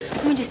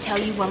just tell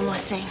you one more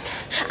thing.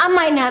 I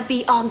might not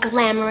be all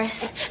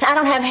glamorous, and I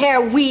don't have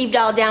hair weaved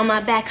all down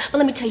my back, but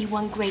let me tell you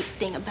one great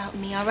thing about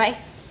me, all right?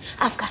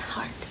 I've got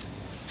heart.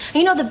 And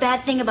you know the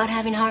bad thing about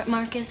having heart,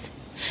 Marcus?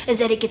 Is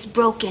that it gets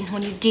broken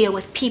when you deal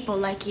with people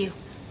like you.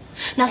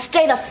 Now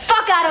stay the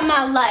fuck out of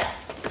my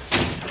life!